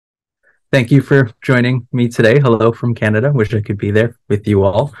Thank you for joining me today. Hello from Canada. Wish I could be there with you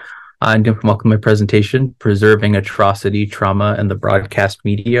all. I'm going to welcome my presentation, Preserving Atrocity, Trauma, and the Broadcast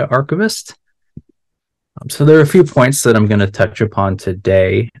Media Archivist. So there are a few points that I'm going to touch upon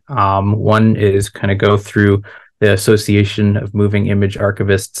today. One is kind of go through the Association of Moving Image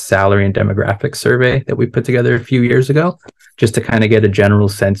Archivists Salary and Demographic Survey that we put together a few years ago, just to kind of get a general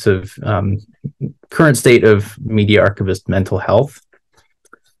sense of current state of media archivist mental health.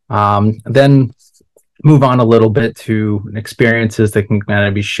 Then move on a little bit to experiences that can kind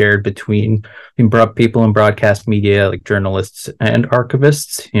of be shared between people in broadcast media, like journalists and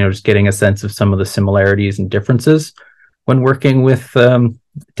archivists, just getting a sense of some of the similarities and differences when working with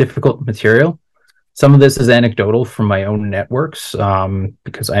difficult material. Some of this is anecdotal from my own networks,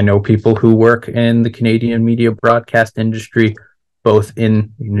 because I know people who work in the Canadian media broadcast industry, both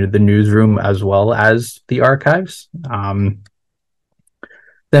in the newsroom as well as the archives.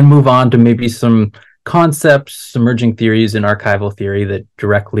 Then move on to maybe some concepts, emerging theories in archival theory that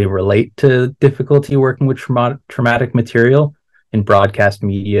directly relate to difficulty working with traumatic material in broadcast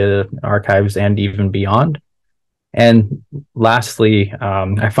media, archives, and even beyond. And lastly,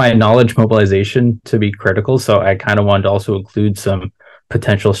 I find knowledge mobilization to be critical, so I kind of wanted to also include some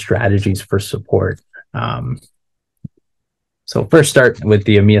potential strategies for support. So first start with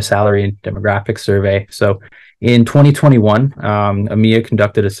the AMIA Salary and Demographic Survey. So in 2021, AMIA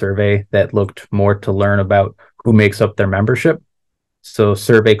conducted a survey that looked more to learn about who makes up their membership. So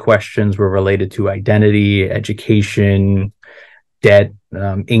survey questions were related to identity, education, debt,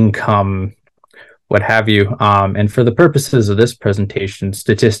 income, what have you. And for the purposes of this presentation,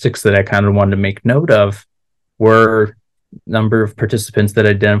 statistics that I kind of wanted to make note of were number of participants that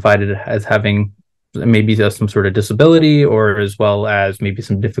identified it as having maybe some sort of disability, or as well as maybe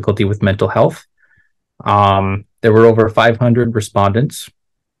some difficulty with mental health. There were over 500 respondents.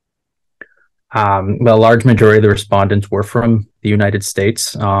 The large majority of the respondents were from the United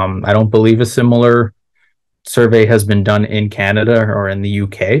States. I don't believe a similar survey has been done in Canada or in the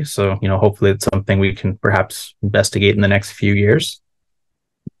UK. So, hopefully it's something we can perhaps investigate in the next few years.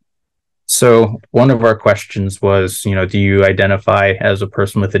 So one of our questions was, do you identify as a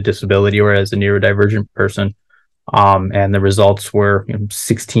person with a disability or as a neurodivergent person? And the results were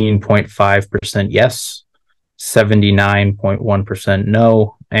 16.5% yes, 79.1%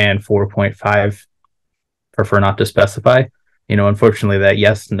 no, and 4.5% prefer not to specify. Unfortunately, that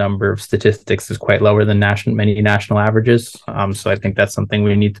yes number of statistics is quite lower than many national averages. So I think that's something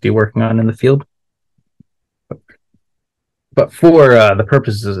we need to be working on in the field. But for the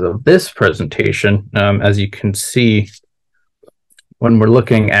purposes of this presentation, as you can see, when we're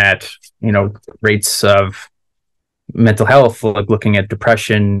looking at, rates of mental health, like looking at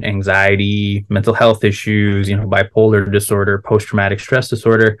depression, anxiety, mental health issues, bipolar disorder, post-traumatic stress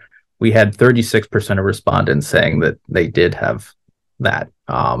disorder, we had 36% of respondents saying that they did have that,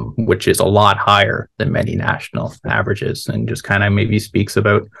 which is a lot higher than many national averages, and just kind of maybe speaks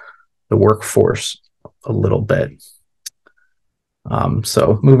about the workforce a little bit.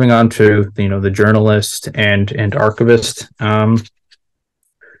 So moving on to the journalist and archivist. Like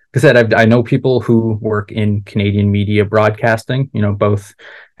I said, I know people who work in Canadian media broadcasting, both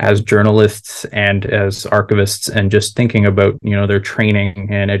as journalists and as archivists, and just thinking about their training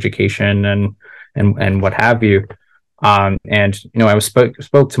and education and what have you. And I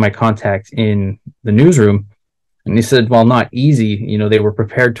spoke to my contact in the newsroom, and he said, while not easy, they were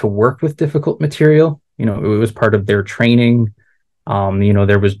prepared to work with difficult material. It was part of their training.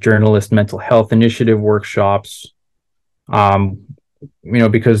 There was journalist mental health initiative workshops,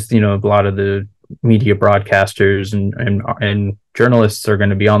 because, a lot of the media broadcasters and journalists are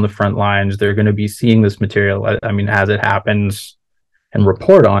going to be on the front lines. They're going to be seeing this material, as it happens, and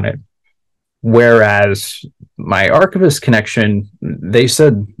report on it. Whereas my archivist connection, they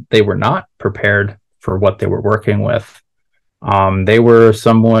said they were not prepared for what they were working with. They were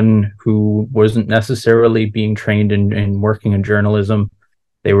someone who wasn't necessarily being trained in working in journalism.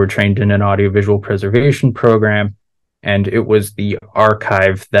 They were trained in an audiovisual preservation program, and it was the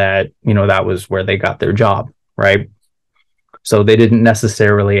archive that, that was where they got their job, right? So they didn't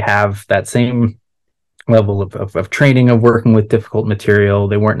necessarily have that same level of training of working with difficult material.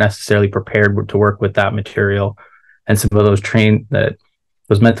 They weren't necessarily prepared to work with that material. And some of those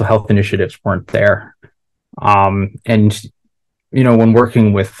those mental health initiatives weren't there. And when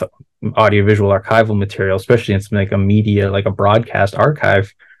working with audiovisual archival material, especially in something like a media, like a broadcast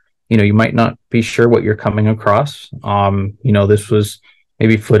archive, you might not be sure what you're coming across. This was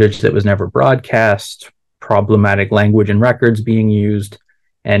maybe footage that was never broadcast, problematic language and records being used,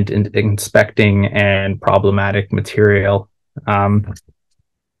 and inspecting and problematic material.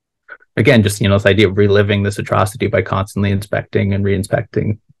 again, just, this idea of reliving this atrocity by constantly inspecting and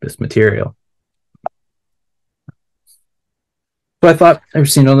re-inspecting this material. So I thought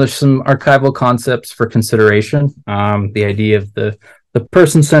there's some archival concepts for consideration. The idea of the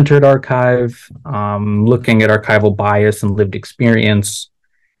person-centered archive, looking at archival bias and lived experience,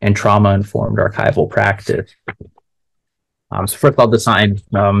 and trauma-informed archival practice. So first I'll define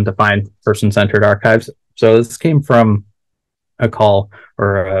person-centered archives. So this came from a call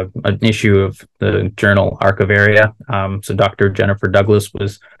or an issue of the journal Archivaria. So Dr. Jennifer Douglas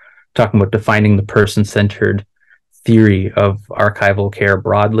was talking about defining the person-centered theory of archival care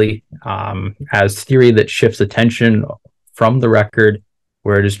broadly as theory that shifts attention from the record,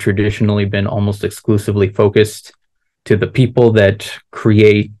 where it has traditionally been almost exclusively focused, to the people that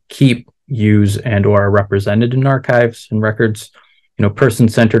create, keep, use, and or are represented in archives and records.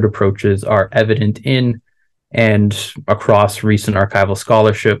 Person-centered approaches are evident in and across recent archival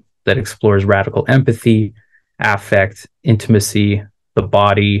scholarship that explores radical empathy, affect, intimacy, the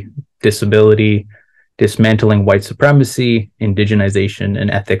body, disability, dismantling white supremacy, indigenization, and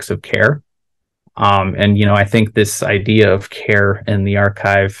ethics of care. And I think this idea of care in the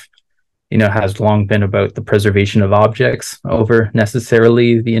archive, has long been about the preservation of objects over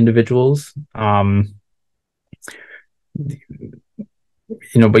necessarily the individuals. But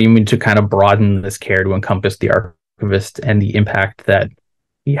you need to kind of broaden this care to encompass the archivist and the impact that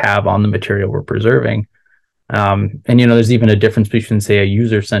we have on the material we're preserving. And there's even a difference between, say, a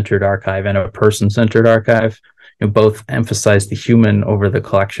user-centered archive and a person-centered archive. Both emphasize the human over the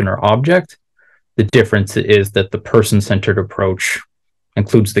collection or object. The difference is that the person-centered approach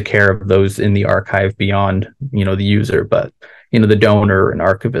includes the care of those in the archive beyond, the user, but, the donor and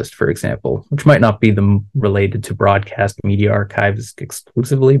archivist, for example, which might not be related to broadcast media archives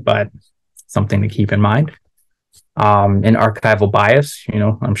exclusively, but something to keep in mind. And archival bias,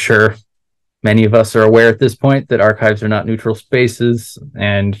 I'm sure many of us are aware at this point that archives are not neutral spaces.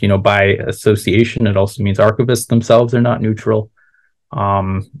 And, by association, it also means archivists themselves are not neutral.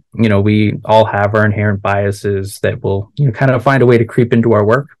 We all have our inherent biases that will, kind of find a way to creep into our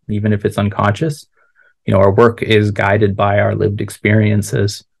work, even if it's unconscious. Our work is guided by our lived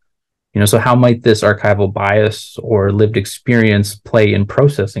experiences. So how might this archival bias or lived experience play in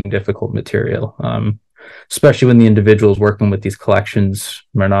processing difficult material? Especially when the individuals working with these collections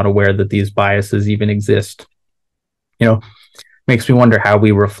are not aware that these biases even exist. Makes me wonder how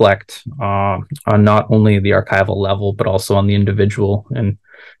we reflect on not only the archival level, but also on the individual. And,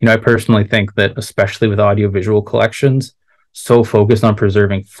 I personally think that, especially with audiovisual collections, so focused on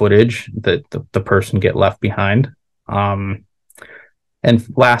preserving footage that the person get left behind. And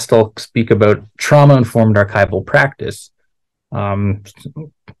last, I'll speak about trauma-informed archival practice.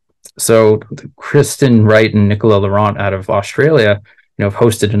 So Kristen Wright and Nicola Laurent out of Australia, have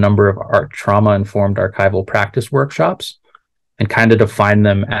hosted a number of trauma-informed archival practice workshops, and kind of define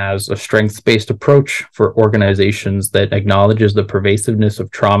them as a strengths-based approach for organizations that acknowledges the pervasiveness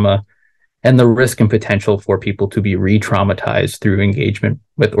of trauma and the risk and potential for people to be re-traumatized through engagement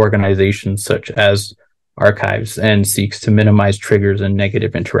with organizations such as archives, and seeks to minimize triggers and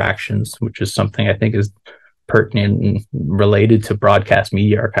negative interactions, which is something I think is pertinent and related to broadcast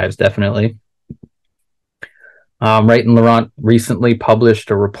media archives, definitely. Wright and Laurent recently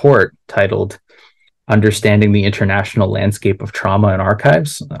published a report titled Understanding the International Landscape of Trauma in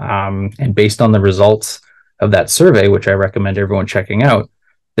Archives. And based on the results of that survey, which I recommend everyone checking out,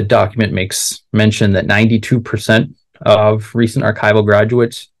 the document makes mention that 92% of recent archival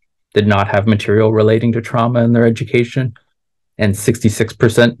graduates did not have material relating to trauma in their education, and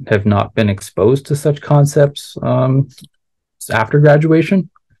 66% have not been exposed to such concepts after graduation.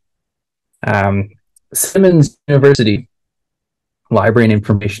 Simmons University Library and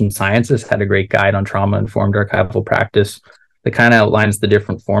Information Sciences had a great guide on trauma-informed archival practice that kind of outlines the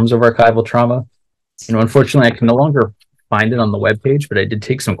different forms of archival trauma. Unfortunately, I can no longer find it on the webpage, but I did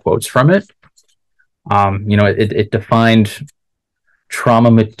take some quotes from it. It defined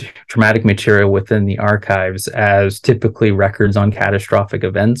traumatic material within the archives as typically records on catastrophic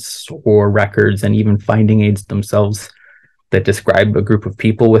events, or records and even finding aids themselves that describe a group of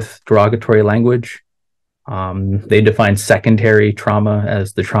people with derogatory language. They define secondary trauma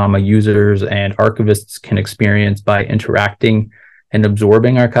as the trauma users and archivists can experience by interacting and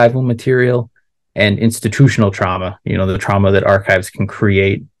absorbing archival material, and institutional trauma, the trauma that archives can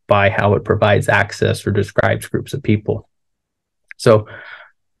create by how it provides access or describes groups of people. So,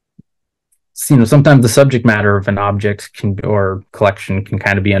 sometimes the subject matter of an object or collection can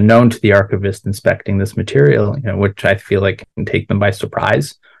kind of be unknown to the archivist inspecting this material, which I feel like can take them by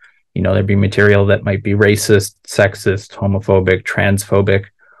surprise. There'd be material that might be racist, sexist, homophobic, transphobic,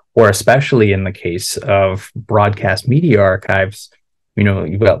 or especially in the case of broadcast media archives,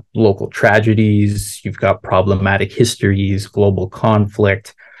 you've got local tragedies, you've got problematic histories, global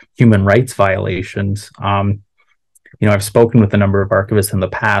conflict, human rights violations. I've spoken with a number of archivists in the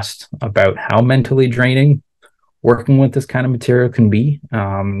past about how mentally draining working with this kind of material can be,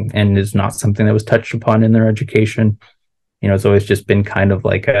 and is not something that was touched upon in their education. It's always just been kind of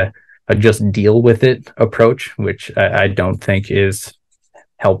like a just deal with it approach, which I don't think is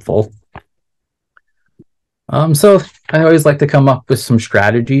helpful. So I always like to come up with some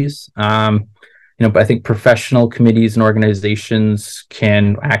strategies. But I think professional committees and organizations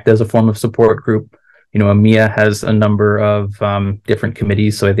can act as a form of support group. AMIA has a number of different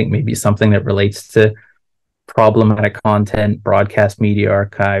committees, so I think maybe something that relates to problematic content, broadcast media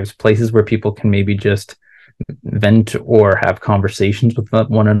archives, places where people can maybe just vent or have conversations with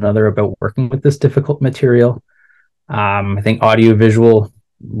one another about working with this difficult material. I think audiovisual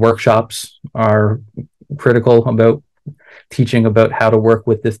workshops are critical about teaching about how to work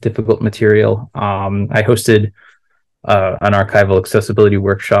with this difficult material. I hosted an archival accessibility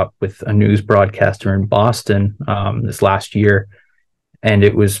workshop with a news broadcaster in Boston this last year, and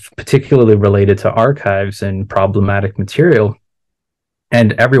it was particularly related to archives and problematic material.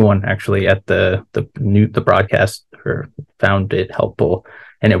 And everyone actually at the broadcast found it helpful,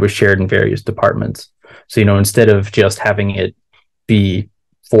 and it was shared in various departments. So instead of just having it be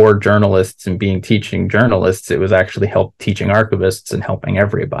for journalists and being teaching journalists, it was actually teaching archivists and helping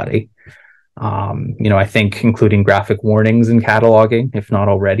everybody. I think including graphic warnings and cataloging, if not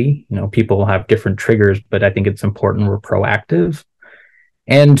already, people have different triggers, but I think it's important we're proactive.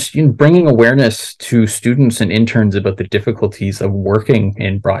 And bringing awareness to students and interns about the difficulties of working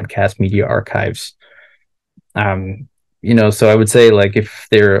in broadcast media archives. So I would say, like, if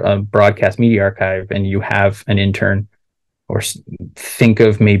they're a broadcast media archive and you have an intern, or think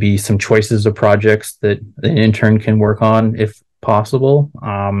of maybe some choices of projects that an intern can work on if possible.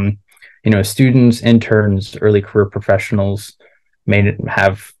 Students, interns, early career professionals may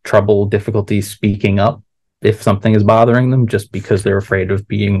have difficulty speaking up if something is bothering them, just because they're afraid of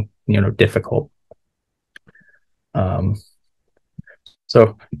being, difficult.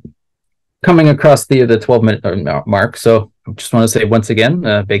 So coming across the 12-minute mark. So I just want to say once again,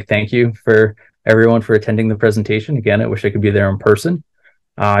 a big thank you for everyone for attending the presentation. Again, I wish I could be there in person.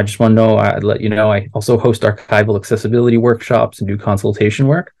 I just want to know, I'd let you know, I also host archival accessibility workshops and do consultation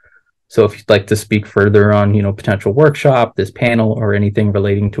work. So if you'd like to speak further on, potential workshop, this panel, or anything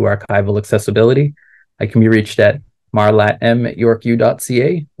relating to archival accessibility, I can be reached at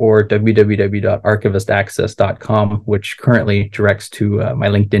marlatt@yorku.ca or www.archivistaccess.com, which currently directs to my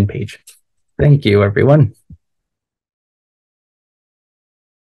LinkedIn page. Thank you, everyone.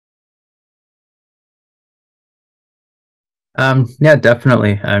 Yeah,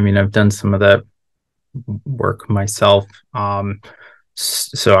 definitely. I mean, I've done some of that work myself.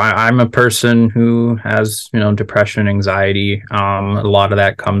 So I'm a person who has, depression, anxiety. A lot of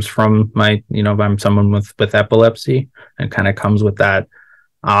that comes from I'm someone with epilepsy, and kind of comes with that.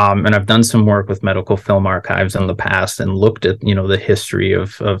 And I've done some work with medical film archives in the past and looked at, the history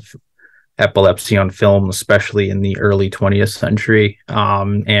of epilepsy on film, especially in the early 20th century,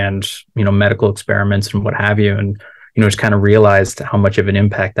 and, medical experiments and what have you. And, just kind of realized how much of an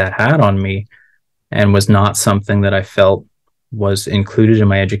impact that had on me, and was not something that I felt was included in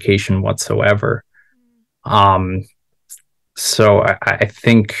my education whatsoever. So I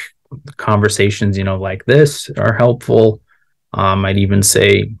think conversations, like this are helpful. I'd even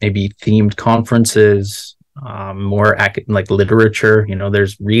say maybe themed conferences, more like literature.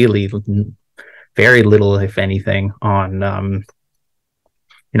 There's really very little, if anything, on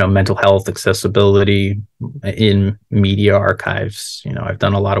mental health accessibility in media archives. I've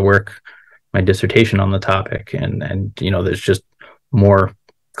done a lot of work, my dissertation on the topic, and there's just more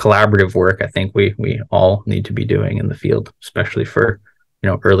collaborative work I think we all need to be doing in the field, especially for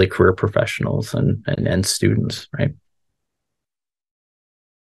early career professionals and students, right?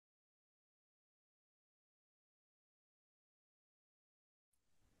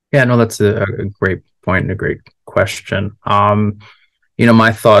 Yeah, no, that's a great point and a great question.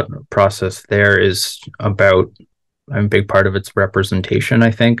 My thought process there is about a big part of its representation,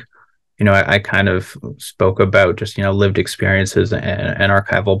 I think. I kind of spoke about just, lived experiences and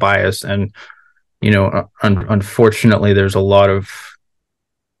archival bias. And, unfortunately, there's a lot of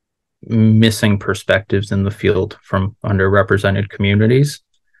missing perspectives in the field from underrepresented communities.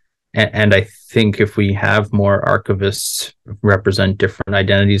 And I think if we have more archivists represent different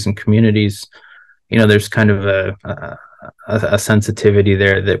identities and communities, there's kind of a sensitivity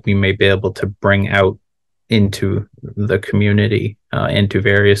there that we may be able to bring out into the community, into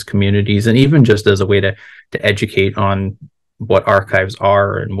various communities, and even just as a way to educate on what archives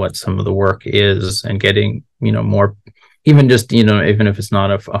are and what some of the work is, and getting, more, even just, even if it's not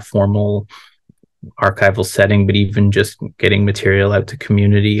a formal archival setting, but even just getting material out to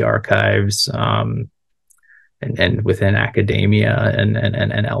community archives, and within academia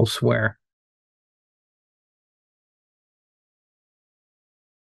and elsewhere.